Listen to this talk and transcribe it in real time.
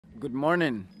Good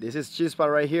morning, this is Chispa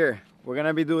right here. We're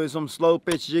gonna be doing some slow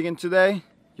pitch jigging today.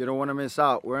 You don't wanna miss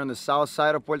out. We're on the south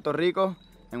side of Puerto Rico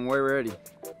and we're ready.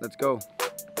 Let's go.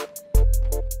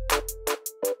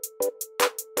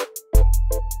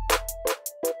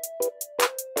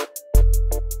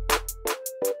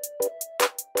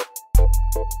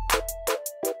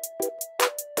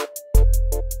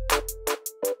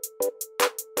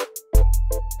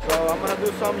 So I'm gonna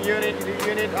do some unit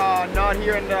not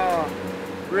here in the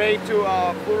grade to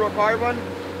fluorocarbon.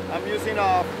 I'm using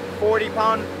a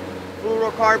 40-pound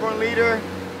fluorocarbon leader,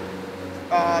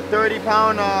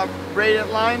 30-pound braided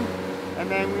line, and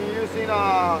then we're using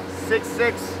a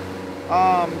 6.6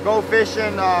 go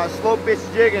fishing slow pitch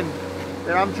jigging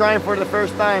that I'm trying for the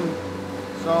first time.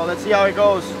 So let's see how it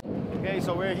goes. Okay,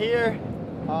 so we're here.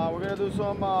 We're gonna do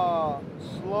some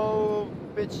slow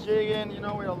pitch jigging, you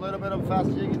know, with a little bit of fast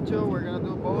jigging too. We're gonna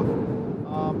do both.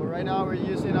 But right now we're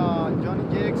using Johnny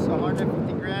jigs,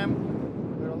 150 gram,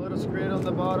 with a little squid on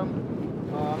the bottom.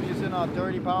 I'm using a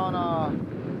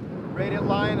 30-pound braided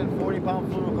line and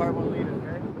 40-pound fluorocarbon leader.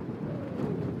 Okay,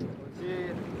 let's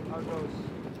see how it goes.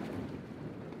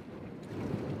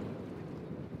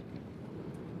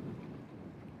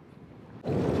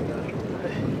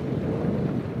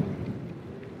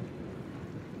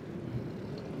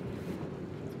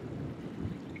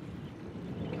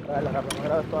 La capa no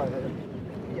grabes todavía.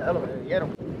 Ya lo me dieron.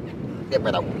 ¡Qué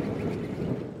pedazo!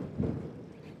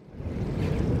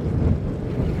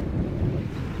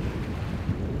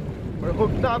 We're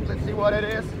hooked up. Let's see what it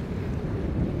is.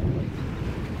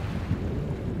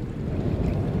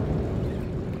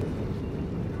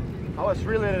 I was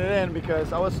reeling it in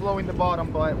because I was slowing the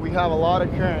bottom, but we have a lot of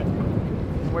current.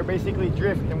 We're basically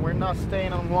drifting. We're not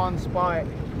staying on one spot.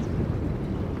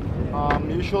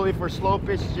 Usually for slow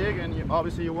pitch jig, and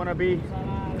obviously you want to be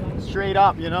straight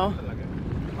up, you know.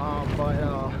 But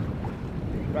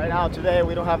right now today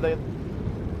we don't have the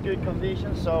good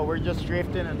conditions, so we're just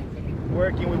drifting and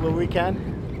working with what we can.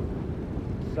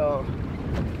 So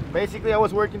basically I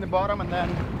was working the bottom and then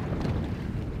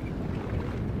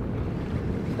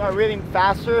start reeling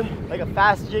faster, like a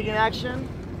fast jigging action.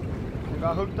 We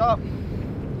got hooked up.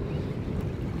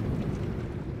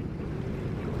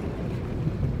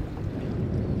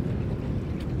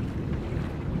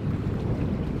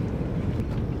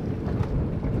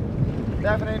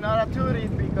 Definitely not a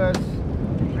 2D because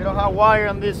we don't have wire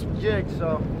on this jig,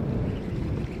 so.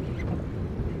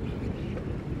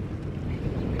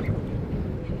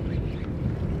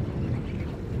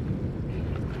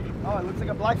 Oh, it looks like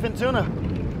a blackfin tuna.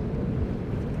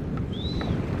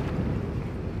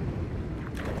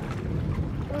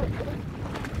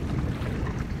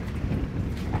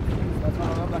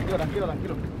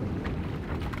 Tranquilo.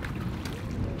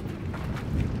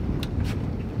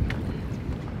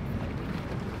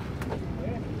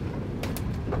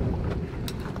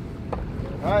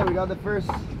 All right, we got the first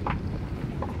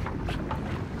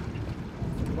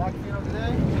blackfin of the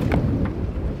day.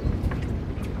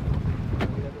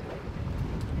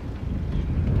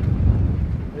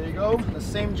 There you go, the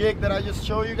same jig that I just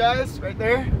showed you guys right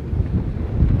there.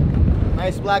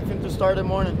 Nice blackfin to start the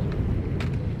morning.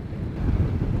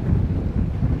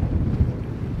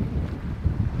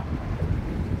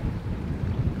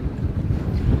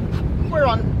 We're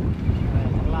on.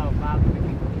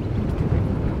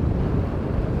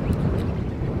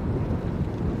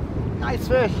 Nice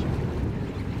fish.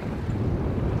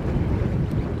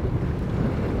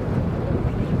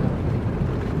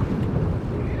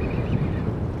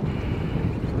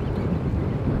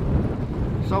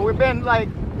 So we've been like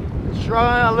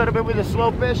struggling a little bit with the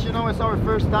slow pitch, you know. It's our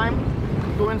first time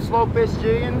doing slow pitch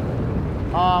jigging.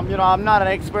 You know, I'm not an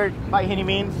expert by any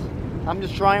means. I'm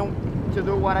just trying to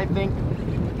do what I think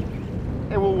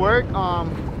it will work.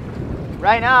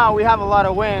 Right now we have a lot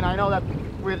of wind. I know that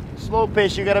with slow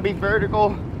pitch you gotta be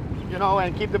vertical, you know,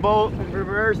 and keep the boat in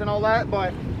reverse and all that,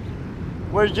 but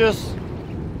we're just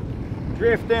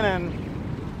drifting and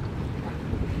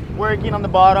working on the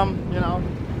bottom, you know,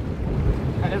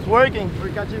 and it's working. We're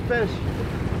catching fish.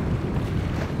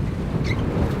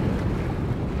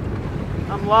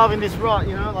 I'm loving this rod,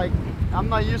 you know, like I'm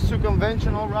not used to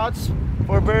conventional rods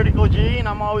for vertical jigging.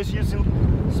 I'm always using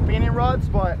spinning rods,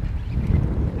 but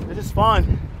this is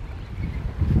fun.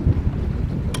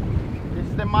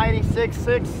 The mighty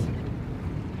 6.6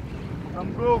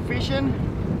 from Mero fishing,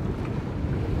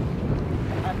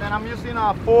 and then I'm using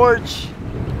a Forge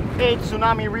 8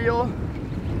 tsunami reel.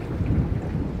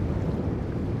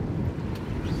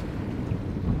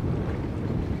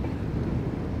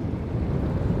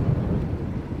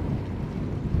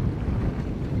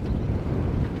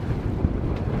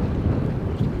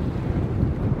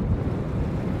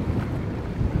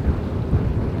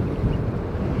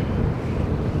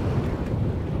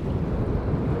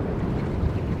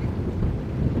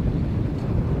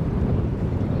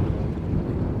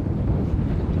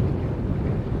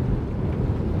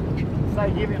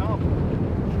 like giving up.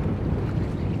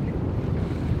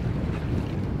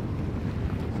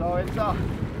 So it's a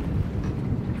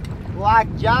black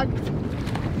jack.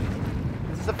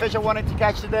 This is a fish I wanted to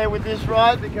catch today with this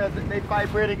rod because they fight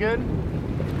pretty good.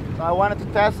 So I wanted to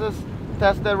test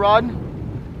the rod.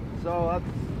 So that's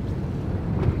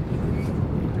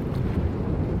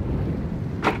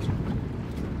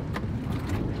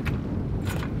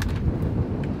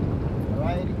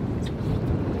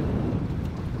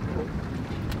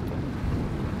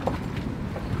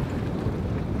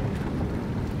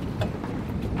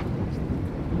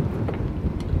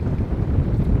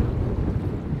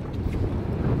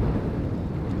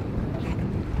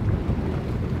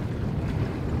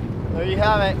there you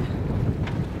have it.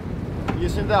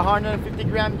 Using the 150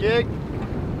 gram jig,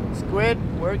 squid,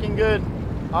 working good.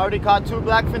 Already caught 2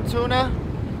 blackfin tuna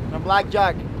and a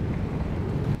blackjack.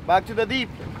 Back to the deep.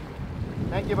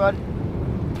 Thank you, bud.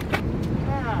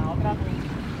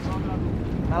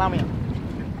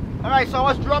 Alright, so I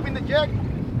was dropping the jig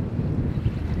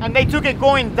and they took it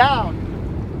going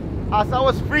down. As I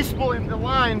was free spooling the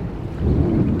line,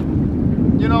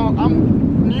 you know,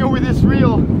 I'm new with this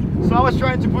reel. So I was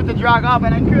trying to put the drag up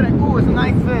and I couldn't. Ooh, it's a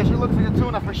nice fish. It looks like a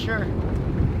tuna for sure.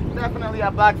 Definitely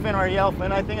a blackfin or a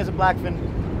yellowfin. I think it's a blackfin.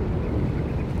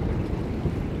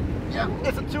 Yeah,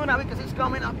 it's a tuna because it's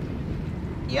coming up.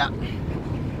 Yeah.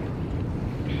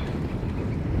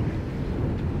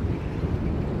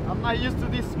 I'm not used to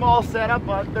this small setup,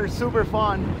 but they're super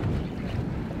fun.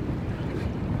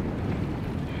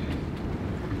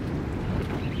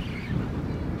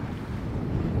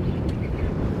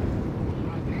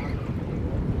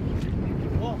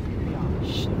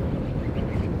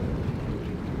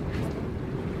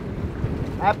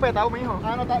 Ah, petado, mijo.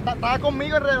 Ah, no, está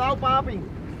conmigo enredado, papi.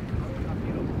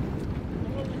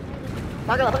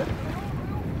 Sácala.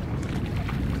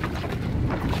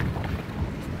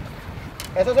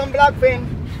 Esos son blackfin.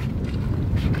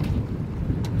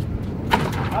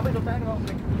 Papi, tú tengo.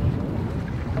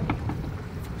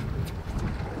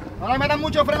 No le metan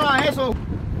mucho freno a eso.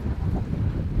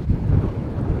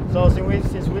 So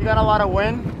since we got a lot of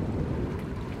wind,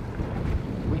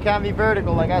 we can't be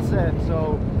vertical, like I said.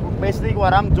 So basically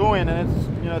what I'm doing, and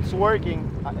it's working.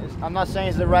 I'm not saying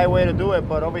it's the right way to do it,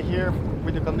 but over here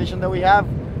with the condition that we have,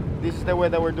 this is the way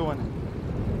that we're doing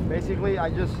it. Basically,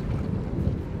 I just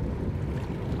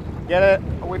get it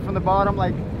away from the bottom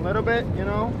like a little bit, you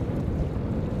know,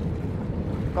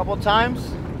 a couple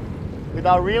times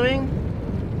without reeling,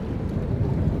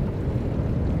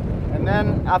 and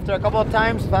then after a couple of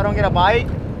times, if I don't get a bite,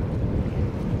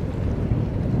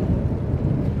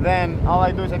 then all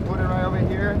I do is I put it right over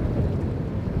here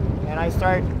and I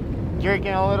start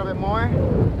jerking a little bit more.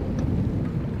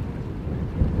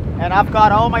 And I've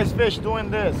got all my fish doing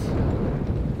this.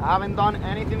 I haven't done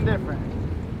anything different.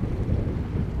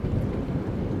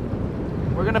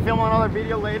 We're gonna film another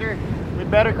video later with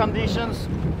better conditions,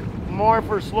 more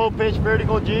for slow pitch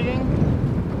vertical jigging.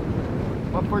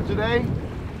 But for today,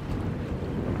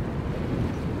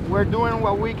 we're doing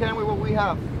what we can with what we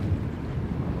have.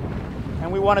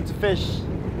 And we wanted to fish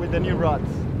with the new rods.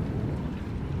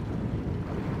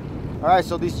 All right,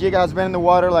 so this jig has been in the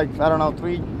water like, I don't know,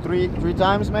 three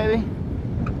times maybe.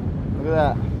 Look at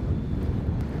that.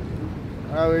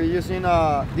 All right, we're using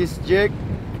this jig.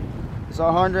 It's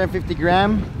 150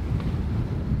 gram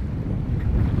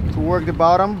to work the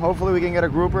bottom. Hopefully we can get a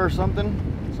grouper or something.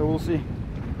 So we'll see.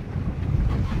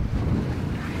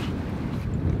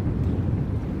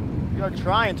 We are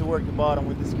trying to work the bottom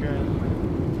with this current.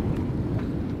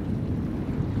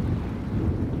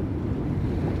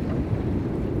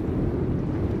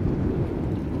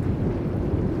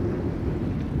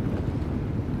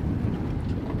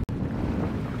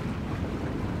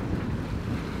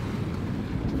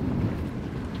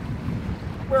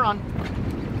 We're on.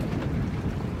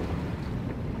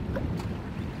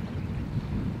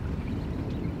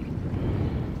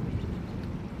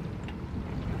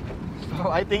 So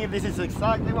I think this is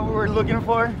exactly what we were looking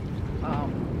for.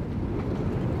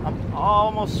 I'm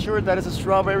almost sure that it's a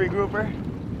strawberry grouper.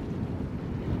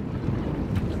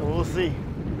 So we'll see.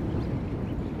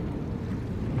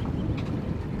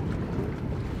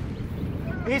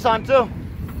 He's on too.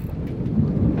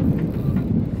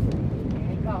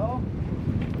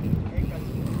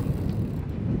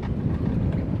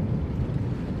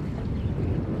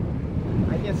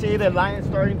 See, the line is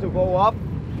starting to go up,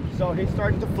 so he's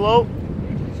starting to float,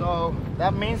 so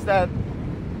that means that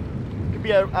it could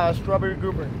be a strawberry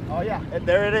grouper. Oh yeah, and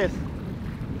there it is.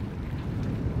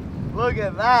 Look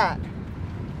at that.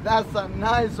 That's a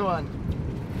nice one.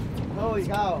 Holy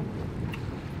cow.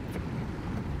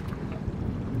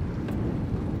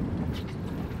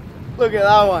 Look at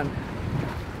that one.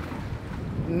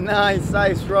 Nice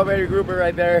size strawberry grouper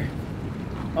right there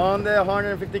on the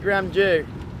 150 gram jig.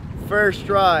 First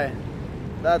try.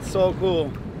 That's so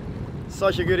cool.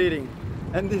 Such a good eating.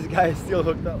 And this guy is still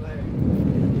hooked up there.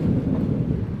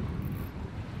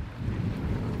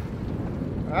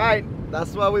 Alright,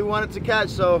 that's what we wanted to catch,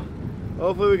 so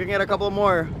hopefully we can get a couple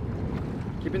more.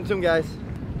 Keep in tune, guys.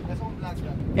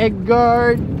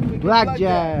 Edgar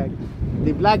Blackjack.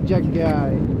 The blackjack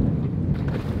guy.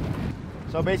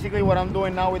 So basically what I'm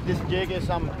doing now with this jig is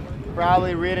I'm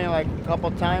probably reading like a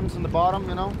couple times on the bottom,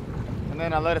 you know, and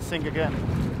then I let it sink again.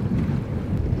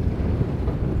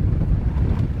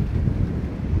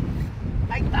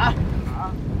 Ahí está.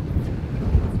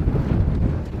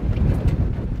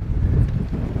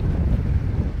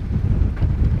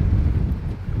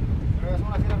 Pero eso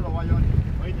no hacía los guayones,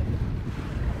 oíste.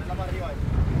 Ponla para arriba ahí.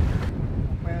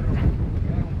 Un perro,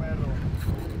 es un perro.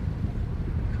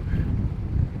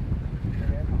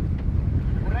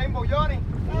 Un rainbow, Johnny.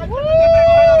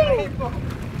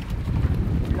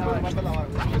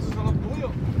 Esos son los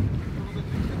tuyos.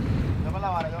 Dame la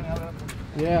vara, Johnny.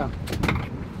 Yeah.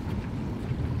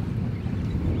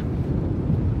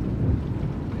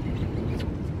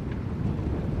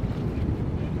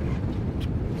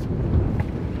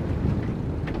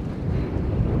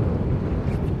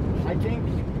 I think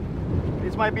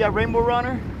this might be a rainbow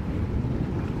runner.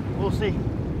 We'll see.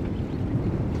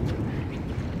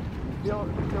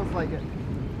 Feels like it.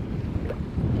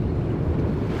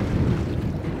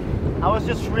 I was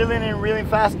just reeling in really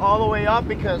fast all the way up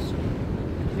because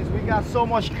since we got so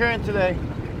much current today,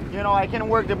 you know, I can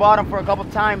work the bottom for a couple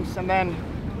times and then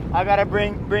I gotta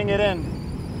bring it in.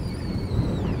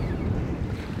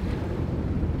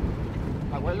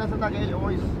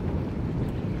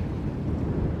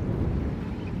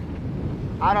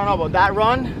 I don't know about that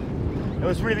run. It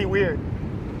was really weird.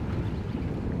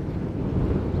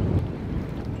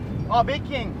 Oh, Big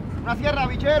King. Una sierra,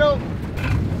 bichero.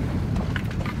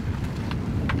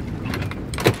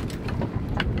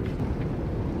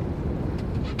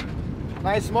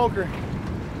 Nice smoker.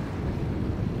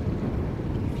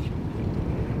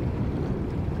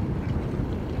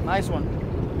 Nice one.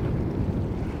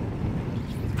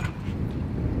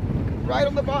 Right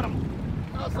on the bottom.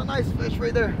 That's a nice fish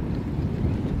right there.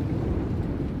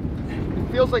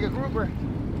 It feels like a grouper,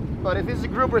 but if it's a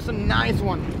grouper, it's a nice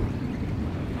one.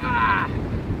 Ah!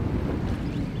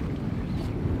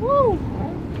 Woo!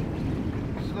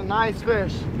 This is a nice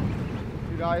fish,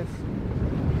 you guys.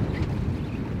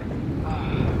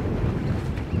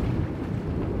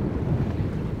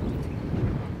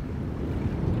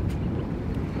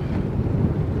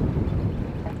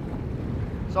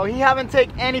 So he haven't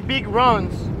taken any big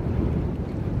runs,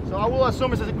 so I will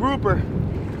assume it's a grouper.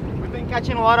 We've been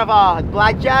catching a lot of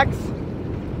blackjacks,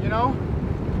 you know,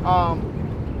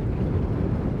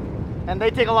 and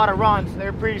they take a lot of runs.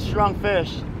 They're pretty strong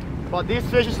fish, but this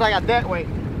fish is like a dead weight.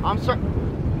 I'm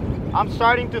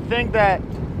starting to think that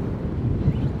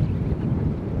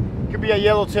it could be a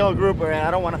yellowtail grouper, and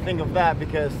I don't want to think of that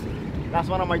because that's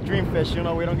one of my dream fish. You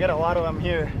know, we don't get a lot of them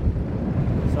here,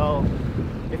 so.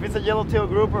 If it's a yellowtail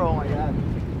grouper, oh my god,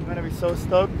 I'm gonna be so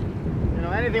stoked. You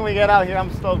know, anything we get out here,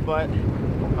 I'm stoked, but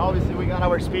obviously we got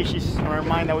our species on our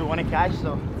mind that we want to catch,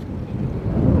 so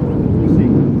we'll see.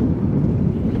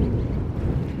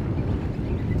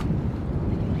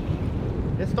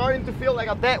 It's starting to feel like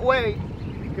a dead weight.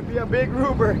 It could be a big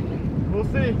grouper. We'll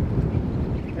see.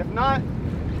 If not,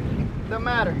 doesn't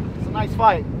matter. It's a nice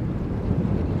fight.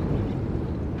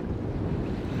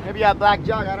 Maybe a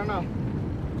blackjack, I don't know.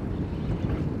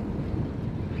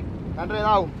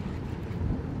 Enredado.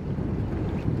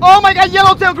 Oh my god,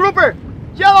 yellowtail grouper!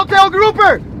 Yellowtail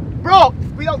grouper! Bro,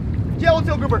 we don't.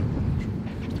 Yellowtail grouper.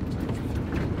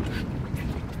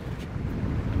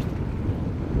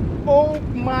 Oh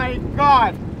my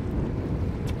god.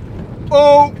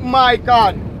 Oh my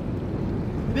god.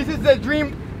 This is the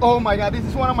dream. Oh my god, this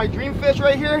is one of my dream fish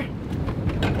right here.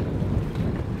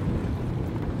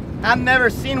 I've never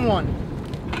seen one.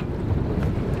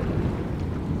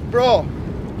 Bro.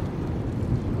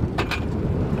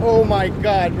 Oh my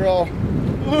god, bro.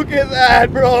 Look at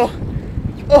that, bro.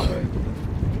 Oh.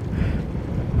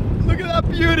 Look at that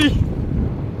beauty.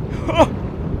 Oh.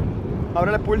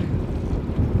 Ábrele pool.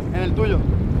 En el tuyo.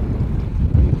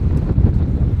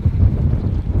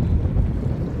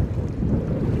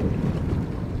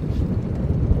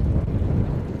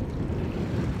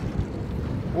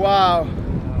 Wow.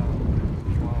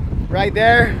 Right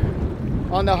there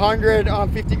on the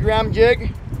 150 gram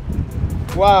jig.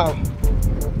 Wow.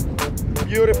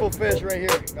 Beautiful fish right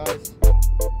here, guys.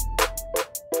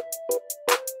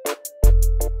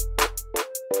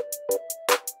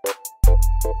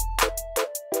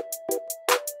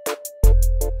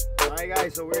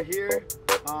 guys, so we're here.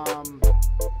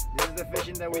 This is the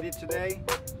fishing that we did today.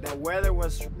 The weather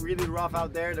was really rough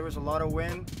out there. There was a lot of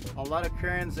wind, a lot of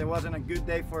currents. It wasn't a good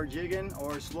day for jigging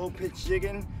or slow pitch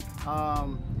jigging.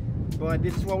 But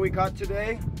this is what we caught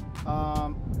today.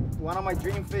 One of my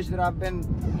dream fish that I've been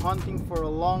hunting for a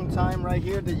long time right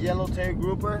here, the yellowtail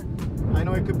grouper. I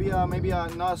know it could be maybe a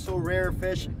not so rare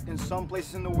fish in some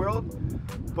places in the world,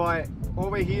 but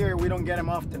over here we don't get them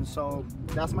often. So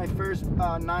that's my first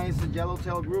nice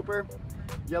yellowtail grouper,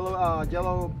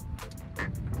 yellowfin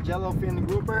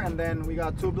grouper, and then we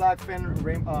got 2 blackfin,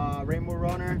 rainbow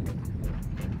runner,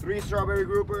 3 strawberry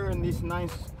grouper, and this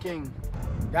nice king.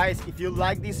 Guys, if you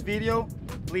like this video,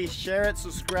 please share it,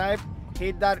 subscribe,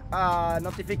 hit that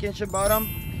notification button,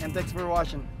 and thanks for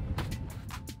watching.